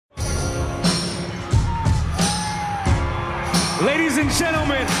Ladies and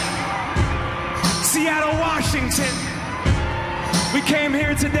gentlemen, Seattle, Washington, we came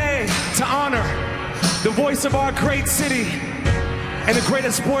here today to honor the voice of our great city and the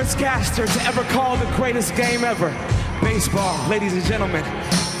greatest sportscaster to ever call the greatest game ever, baseball. Ladies and gentlemen,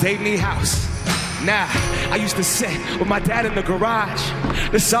 Dave Niehaus. Now, I used to sit with my dad in the garage,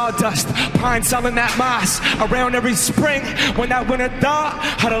 the sawdust, pine selling that moss around every spring. When that winter thaw,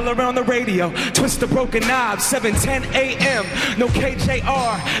 huddle around the radio, twist the broken knobs, 7:10 a.m. No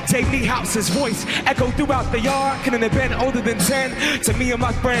KJR, Dave Niehaus's voice echoed throughout the yard. Couldn't have been older than 10. To me and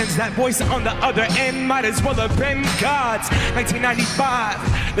my friends, that voice on the other end might as well have been God's.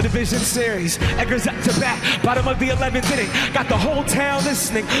 1995, the division series, Eggers up to bat, bottom of the 11th inning, got the whole town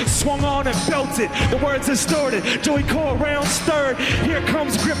listening, swung on and belted. The words distorted, Joey Cole rounds third. Here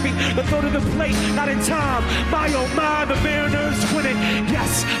comes Griffey, the throw to the plate, not in time. My oh my, the Mariners win it.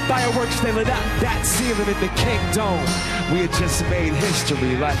 Yes, fireworks, they lit up that ceiling in the Kingdome. We had just made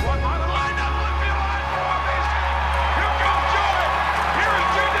history like...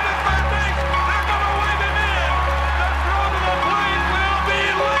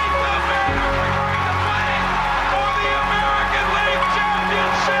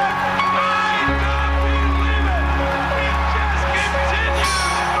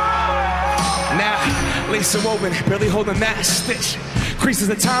 Lace woven, barely holding that stitch. Creases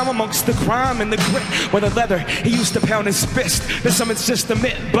the time amongst the crime and the grit. With the leather, he used to pound his fist. Then some it's just a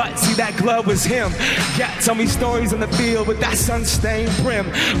myth, but see that glove was him. Yeah, tell me stories in the field with that sun-stained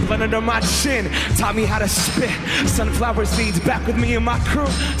brim. Blood under my chin, taught me how to spit. Sunflower seeds back with me and my crew.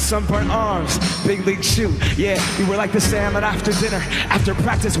 Sunburnt arms, big league chew. Yeah, we were like the salmon after dinner. After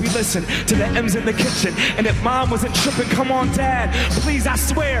practice, we listened to the M's in the kitchen. And if mom wasn't tripping, come on, dad, please, I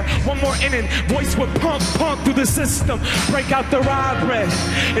swear, one more inning. Voice would pump through the system. Break out the rye bread.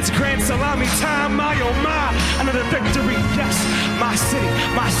 It's grand salami time, my oh my. Another victory, yes. My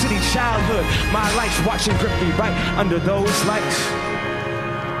city childhood. My life watching Griffey right under those lights.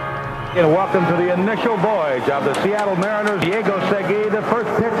 And welcome to the initial voyage of the Seattle Mariners. Diego Segui, the first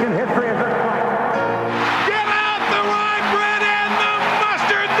pitch in history is a get out the rye bread and the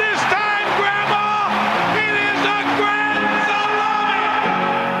mustard this time, Grandma. It is a grand salami.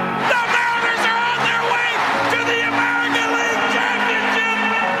 The Mariners are on their way to the American League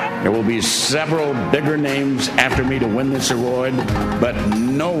Championship. There will be several bigger names after me to win this award, but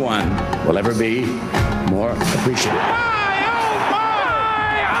no one will ever be more appreciated.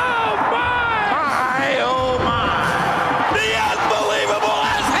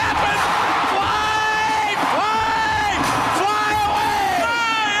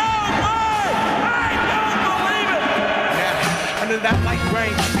 That light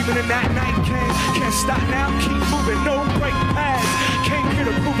rain, even in that night came. Can't stop now, keep moving, no break paths. Came here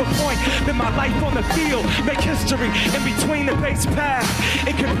to prove a point, live my life on the field, make history in between the base path,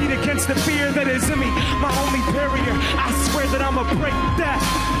 and compete against the fear that is in me. My only barrier, I swear that I'ma break that.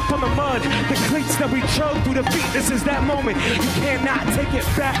 From the mud, the cleats that we trod through the beat, this is that moment, you cannot take it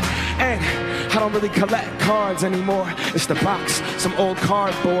back. And I don't really collect cards anymore. It's the box, some old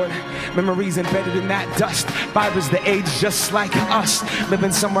cardboard, memories embedded in that dust. Fibers the age just like us,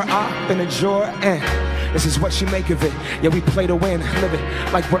 living somewhere up in a drawer. And this is what you make of it. Yeah, we play to win, live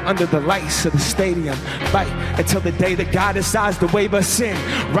it like we're under the lights of the stadium. Fight until the day that God decides to wave us in.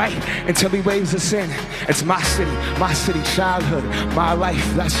 Right until he waves us in. It's my city childhood, my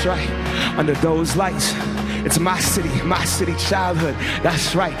life, that's right, under those lights. It's my city childhood,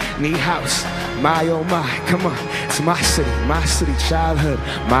 that's right, Niehaus, my oh my, come on. It's my city childhood,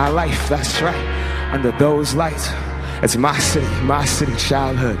 my life, that's right, under those lights. It's my city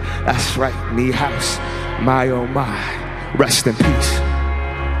childhood, that's right, Niehaus, my oh my, rest in peace.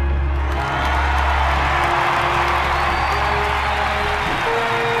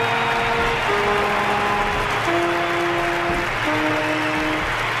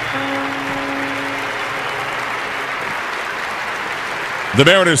 The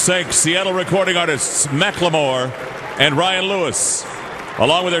Mariners thank Seattle recording artists Macklemore and Ryan Lewis,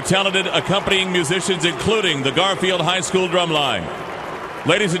 along with their talented accompanying musicians, including the Garfield High School Drumline.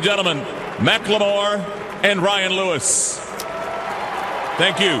 Ladies and gentlemen, Macklemore and Ryan Lewis.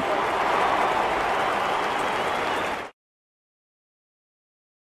 Thank you.